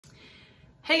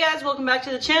Hey guys, welcome back to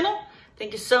the channel.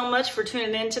 Thank you so much for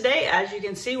tuning in today. As you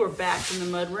can see, we're back in the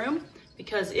mud room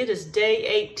because it is day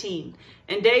 18.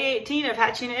 And day 18 of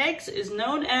hatching eggs is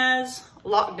known as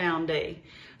lockdown day.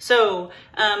 So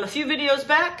a few videos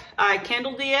back, I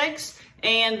candled the eggs,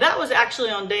 and that was actually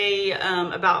on day,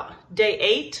 about day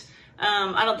 8.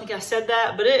 I don't think I said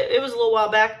that, but it was a little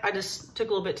while back. I just took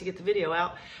a little bit to get the video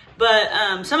out.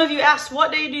 But some of you asked,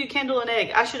 what day do you candle an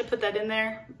egg? I should have put that in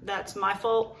there. That's my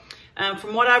fault.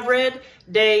 From what I've read,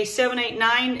 day 7, 8,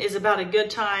 9 is about a good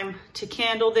time to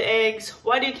candle the eggs.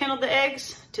 Why do you candle the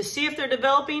eggs? To see if they're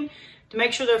developing, to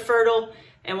make sure they're fertile,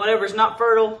 and whatever's not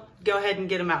fertile, go ahead and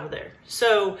get them out of there.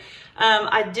 So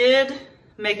I did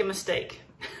make a mistake.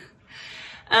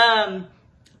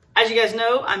 As you guys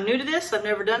know, I'm new to this. I've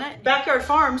never done it. Backyard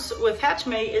Farms with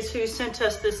HatchMate is who sent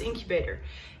us this incubator.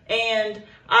 And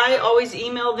I always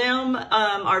email them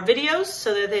our videos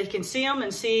so that they can see them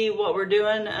and see what we're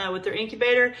doing with their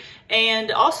incubator.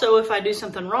 And also if I do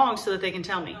something wrong so that they can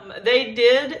tell me. They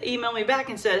did email me back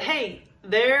and said, hey,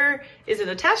 there is an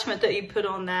attachment that you put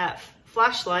on that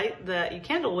flashlight that you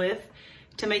candle with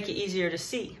to make it easier to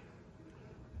see.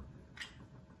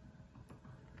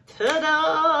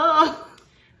 Ta-da!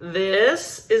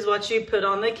 This is what you put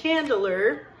on the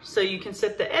candler so you can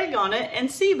set the egg on it and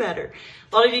see better.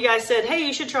 A lot of you guys said, hey,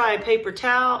 you should try a paper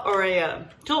towel or a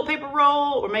toilet paper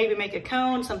roll, or maybe make a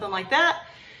cone, something like that.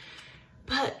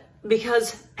 But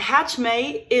because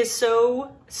HatchMate is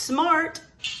so smart,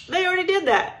 they already did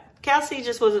that. Cassie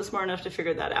just wasn't smart enough to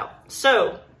figure that out.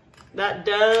 So that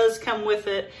does come with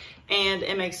it, and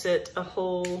it makes it a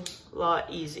whole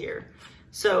lot easier.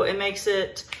 So it makes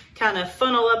it kind of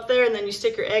funnel up there, and then you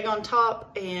stick your egg on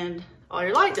top and all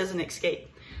your light doesn't escape.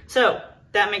 So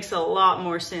that makes a lot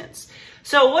more sense.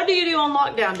 So what do you do on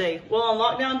lockdown day? Well, on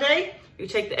lockdown day, you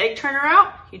take the egg turner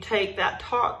out, you take that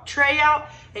top tray out,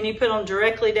 and you put them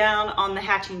directly down on the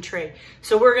hatching tray.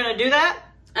 So we're gonna do that.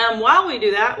 While we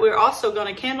do that, we're also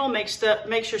gonna candle, make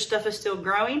sure stuff is still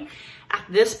growing. At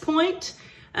this point,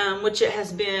 which it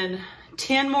has been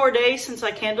 10 more days since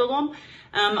I candled them,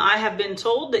 I have been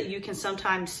told that you can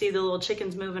sometimes see the little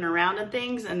chickens moving around and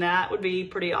things, and that would be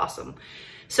pretty awesome.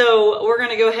 So we're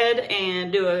gonna go ahead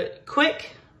and do a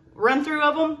quick run through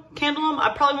of them, candle them. I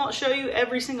probably won't show you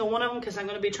every single one of them because I'm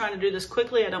gonna be trying to do this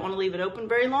quickly. I don't wanna leave it open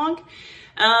very long.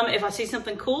 If I see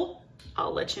something cool,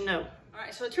 I'll let you know. All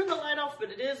right, so I turned the light off, but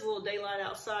it is a little daylight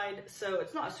outside, so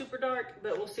it's not super dark,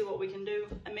 but we'll see what we can do.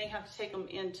 I may have to take them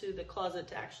into the closet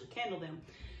to actually candle them.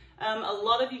 A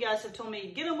lot of you guys have told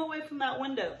me, get them away from that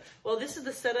window. Well, this is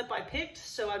the setup I picked,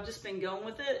 so I've just been going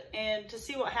with it and to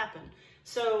see what happened.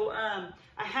 So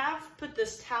I have put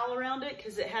this towel around it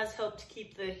because it has helped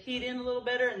keep the heat in a little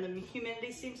better and the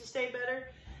humidity seems to stay better.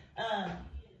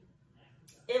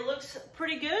 It looks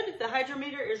pretty good. The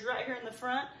hydrometer is right here in the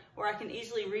front where I can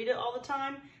easily read it all the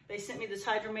time. They sent me this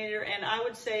hydrometer, and I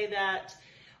would say that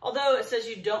although it says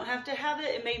you don't have to have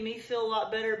it, it made me feel a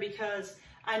lot better because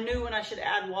I knew when I should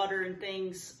add water and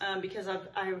things because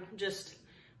I just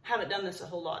haven't done this a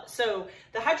whole lot. So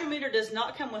the hydrometer does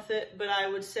not come with it, but I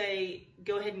would say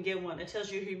go ahead and get one. It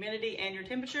tells you your humidity and your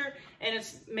temperature, and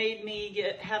it's made me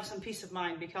have some peace of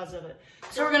mind because of it.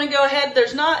 So we're gonna go ahead,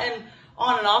 there's not an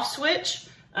on and off switch.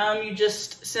 You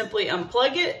just simply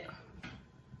unplug it,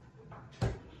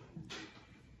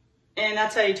 and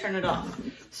that's how you turn it off.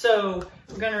 So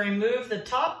we're gonna remove the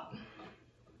top,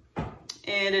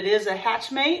 and it is a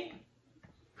HatchMate.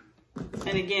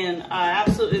 And again, I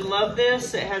absolutely love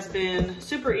this. It has been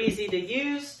super easy to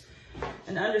use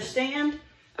and understand.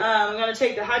 I'm gonna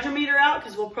take the hydrometer out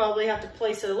because we'll probably have to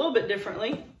place it a little bit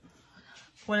differently.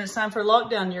 When it's time for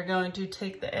lockdown, you're going to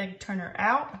take the egg turner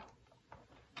out.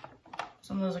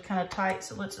 Some of those are kind of tight,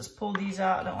 so let's just pull these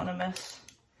out. I don't wanna mess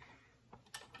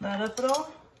that up at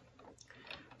all.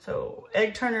 So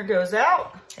egg turner goes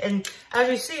out, and as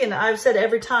you see, and I've said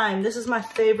every time, this is my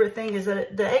favorite thing, is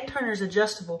that the egg turner is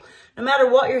adjustable. No matter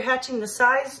what you're hatching the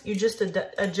size, you just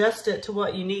adjust it to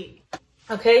what you need.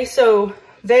 Okay, so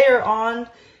they are on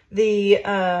the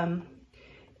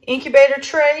incubator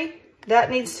tray. That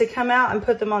needs to come out and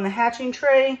put them on the hatching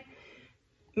tray.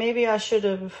 Maybe I should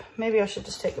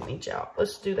just take them each out.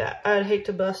 Let's do that. I'd hate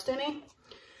to bust any.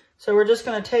 So we're just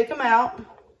gonna take them out.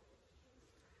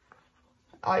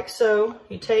 Like so.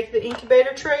 You take the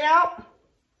incubator tray out,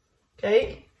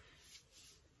 okay?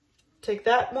 Take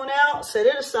that one out, set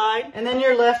it aside, and then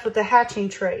you're left with the hatching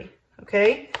tray,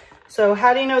 okay? So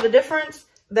how do you know the difference?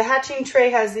 The hatching tray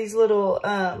has these little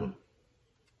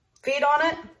feet on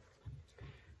it.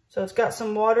 So it's got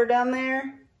some water down there.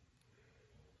 I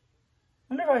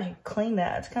wonder if I should clean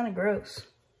that. It's kind of gross.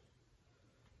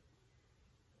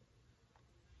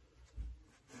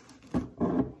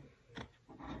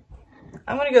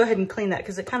 I'm gonna go ahead and clean that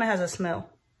because it kind of has a smell.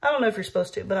 I don't know if you're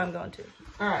supposed to, but I'm going to.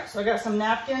 All right, so I got some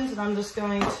napkins and I'm just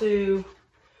going to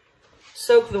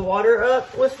soak the water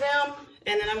up with them.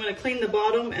 And then I'm gonna clean the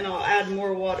bottom and I'll add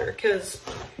more water because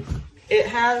it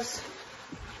has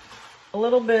a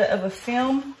little bit of a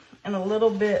film and a little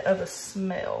bit of a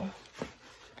smell.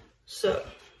 So,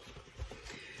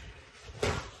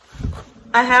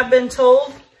 I have been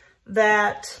told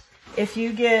that if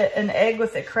you get an egg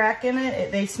with a crack in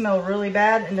it, they smell really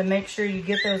bad, and to make sure you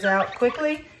get those out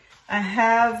quickly. I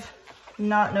have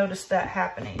not noticed that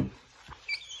happening.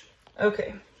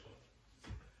 Okay.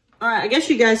 All right, I guess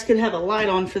you guys could have a light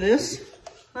on for this.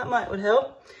 That would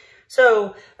help.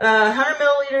 So, 100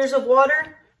 milliliters of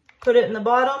water, put it in the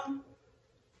bottom.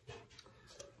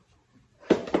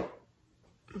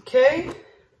 Okay,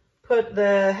 put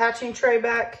the hatching tray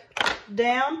back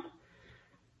down.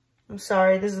 I'm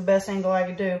sorry, this is the best angle I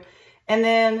could do. And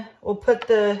then we'll put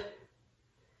the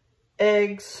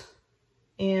eggs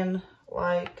in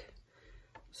like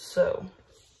so.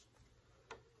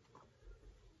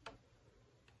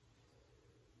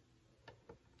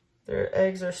 Their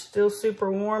eggs are still super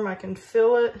warm, I can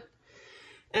feel it.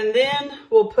 And then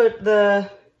we'll put the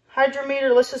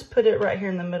hydrometer, let's just put it right here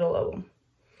in the middle of them.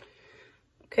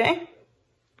 Okay.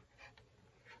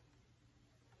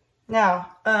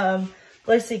 Now,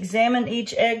 let's examine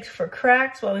each egg for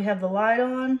cracks while we have the light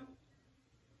on.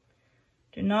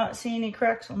 Do not see any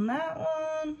cracks on that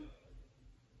one.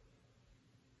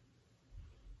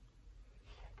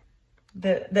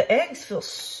 The eggs feel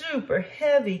super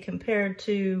heavy compared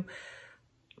to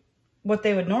what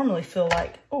they would normally feel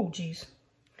like. Oh, geez.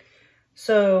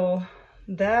 So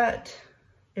that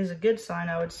is a good sign,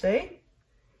 I would say.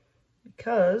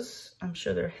 Because I'm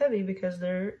sure they're heavy because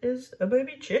there is a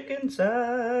baby chick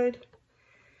inside.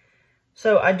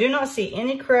 So I do not see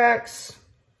any cracks,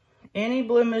 any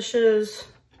blemishes.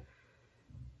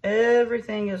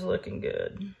 Everything is looking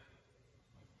good.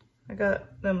 I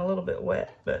got them a little bit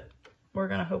wet, but we're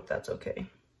gonna hope that's okay.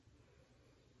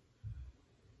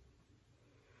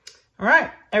 All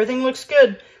right, everything looks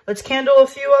good. Let's candle a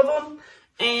few of them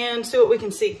and see what we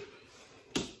can see.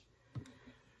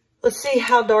 Let's see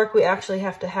how dark we actually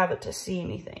have to have it to see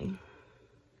anything.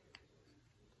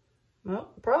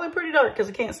 Well, probably pretty dark because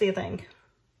I can't see a thing.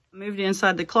 I moved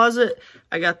inside the closet.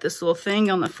 I got this little thing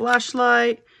on the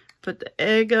flashlight. Put the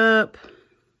egg up.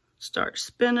 Start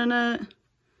spinning it.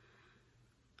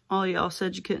 All y'all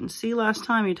said you couldn't see last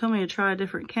time. You told me to try a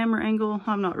different camera angle.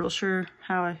 I'm not real sure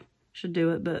how I should do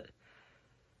it, but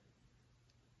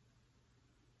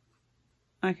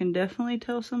I can definitely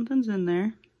tell something's in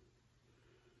there.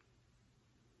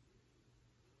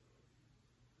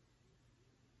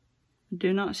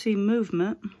 Do not see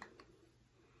movement.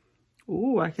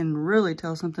 Ooh, I can really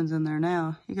tell something's in there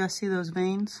now. You guys see those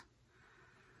veins?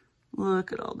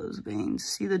 Look at all those veins.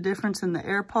 See the difference in the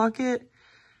air pocket?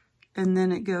 And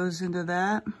then it goes into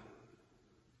that.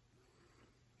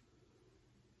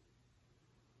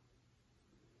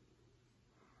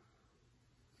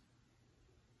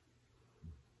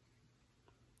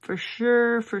 For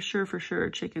sure,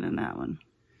 chicken in that one.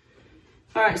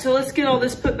 All right, so let's get all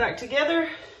this put back together.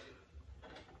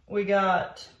 We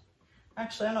got,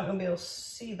 actually, I'm not gonna be able to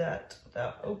see that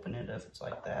without opening it if it's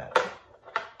like that.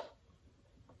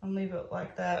 I'll leave it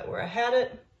like that where I had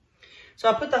it. So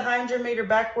I put the hydrometer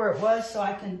back where it was so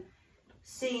I can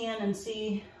see in and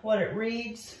see what it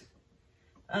reads.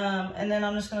 And then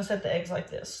I'm just gonna set the eggs like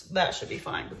this. That should be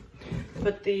fine.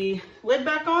 Put the lid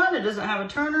back on, it doesn't have a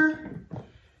turner.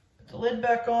 Put the lid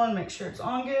back on, make sure it's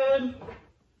on good.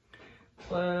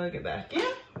 Plug it back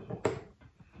in.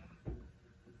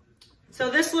 So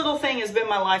this little thing has been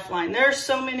my lifeline. There's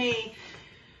so many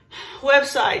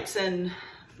websites and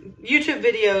YouTube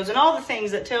videos and all the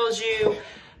things that tells you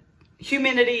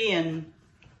humidity and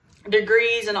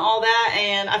degrees and all that.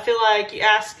 And I feel like you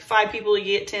ask 5 people,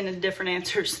 you get 10 different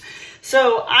answers.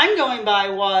 So I'm going by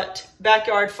what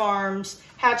Backyard Farms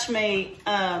HatchMate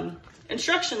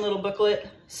instruction little booklet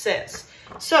says.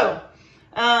 So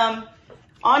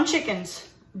on chickens,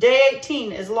 day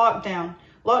 18 is lockdown.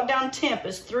 Lockdown temp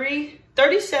is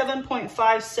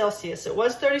 37.5 Celsius. It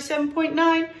was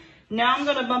 37.9. Now I'm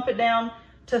going to bump it down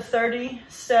to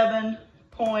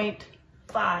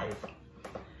 37.5.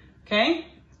 Okay.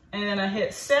 And then I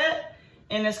hit set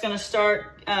and it's going to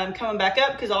start coming back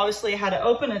up because obviously I had it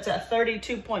open. It's at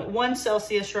 32.1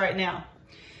 Celsius right now.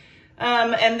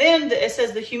 And then it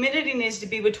says the humidity needs to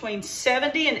be between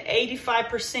 70 and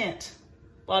 85%.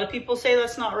 A lot of people say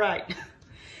that's not right.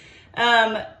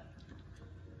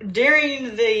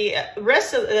 During the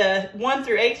rest of the 1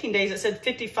 through 18 days, it said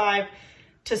 55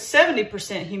 to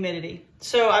 70% humidity.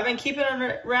 So I've been keeping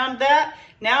it around that.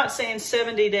 Now it's saying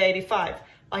 70 to 85.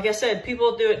 Like I said,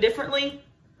 people do it differently.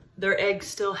 Their eggs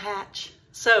still hatch.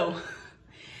 So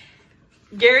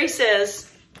Gary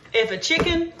says, if a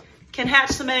chicken can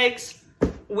hatch some eggs,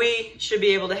 we should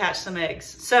be able to hatch some eggs.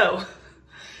 So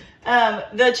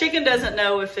the chicken doesn't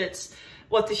know if it's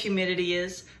what the humidity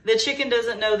is. The chicken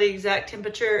doesn't know the exact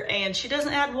temperature, and she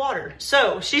doesn't add water.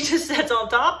 So she just sits on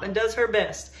top and does her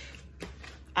best.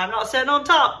 I'm not sitting on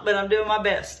top, but I'm doing my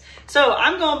best. So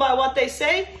I'm going by what they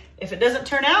say. If it doesn't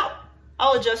turn out,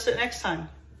 I'll adjust it next time.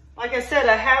 Like I said,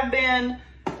 I have been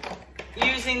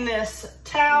using this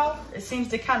towel. It seems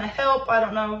to kind of help. I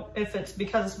don't know if it's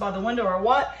because it's by the window or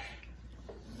what,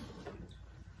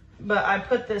 but I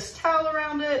put this towel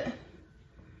around it.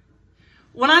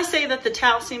 When I say that the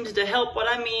towel seems to help, what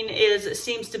I mean is it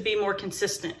seems to be more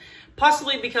consistent.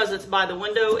 Possibly because it's by the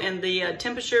window and the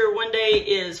temperature one day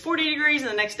is 40 degrees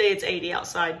and the next day it's 80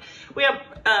 outside. We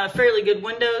have fairly good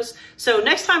windows. So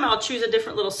next time I'll choose a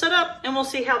different little setup and we'll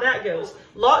see how that goes.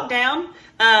 Lockdown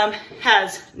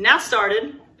has now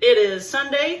started. It is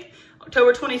Sunday,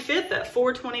 October 25th at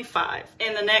 4:25.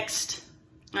 In the next,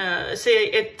 say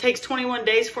it takes 21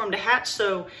 days for them to hatch.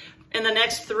 So in the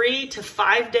next 3 to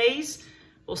 5 days,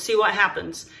 we'll see what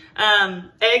happens.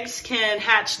 Eggs can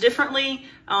hatch differently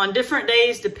on different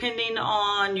days depending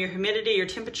on your humidity, your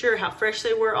temperature, how fresh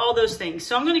they were, all those things.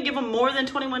 So I'm going to give them more than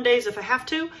 21 days if I have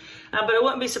to, but I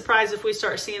wouldn't be surprised if we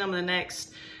start seeing them in the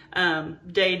next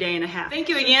day and a half. Thank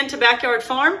you again to Backyard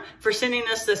Farm for sending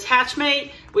us this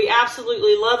HatchMate. We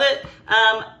absolutely love it.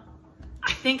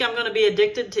 I think I'm going to be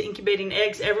addicted to incubating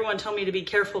eggs. Everyone told me to be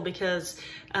careful because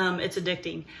it's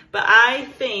addicting. But I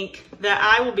think that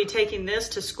I will be taking this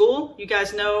to school. You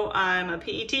guys know I'm a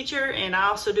PE teacher and I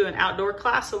also do an outdoor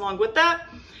class along with that.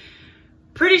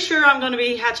 Pretty sure I'm going to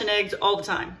be hatching eggs all the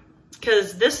time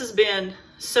because this has been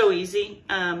so easy.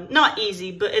 Not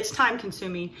easy, but it's time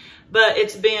consuming. But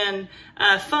it's been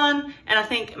fun, and I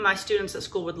think my students at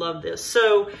school would love this.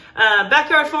 So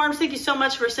Backyard Farms, thank you so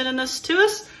much for sending this to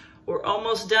us. We're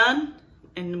almost done,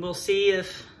 and we'll see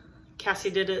if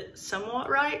Cassie did it somewhat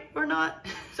right or not.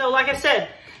 So like I said,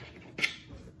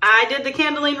 I did the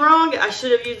candling wrong. I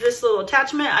should have used this little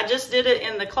attachment. I just did it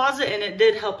in the closet, and it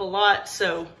did help a lot.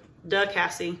 So duh,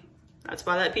 Cassie. That's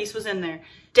why that piece was in there.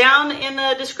 Down in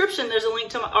the description, there's a link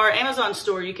to our Amazon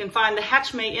store. You can find the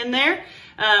HatchMate in there.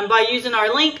 By using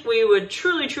our link, we would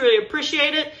truly, truly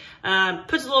appreciate it.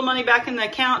 Puts a little money back in the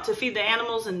account to feed the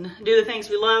animals and do the things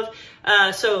we love.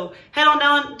 So head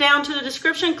on down to the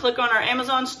description, click on our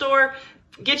Amazon store,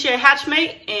 get you a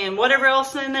HatchMate and whatever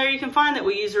else in there you can find that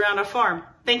we use around our farm.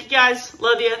 Thank you guys.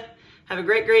 Love you. Have a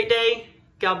great, great day.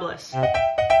 God bless.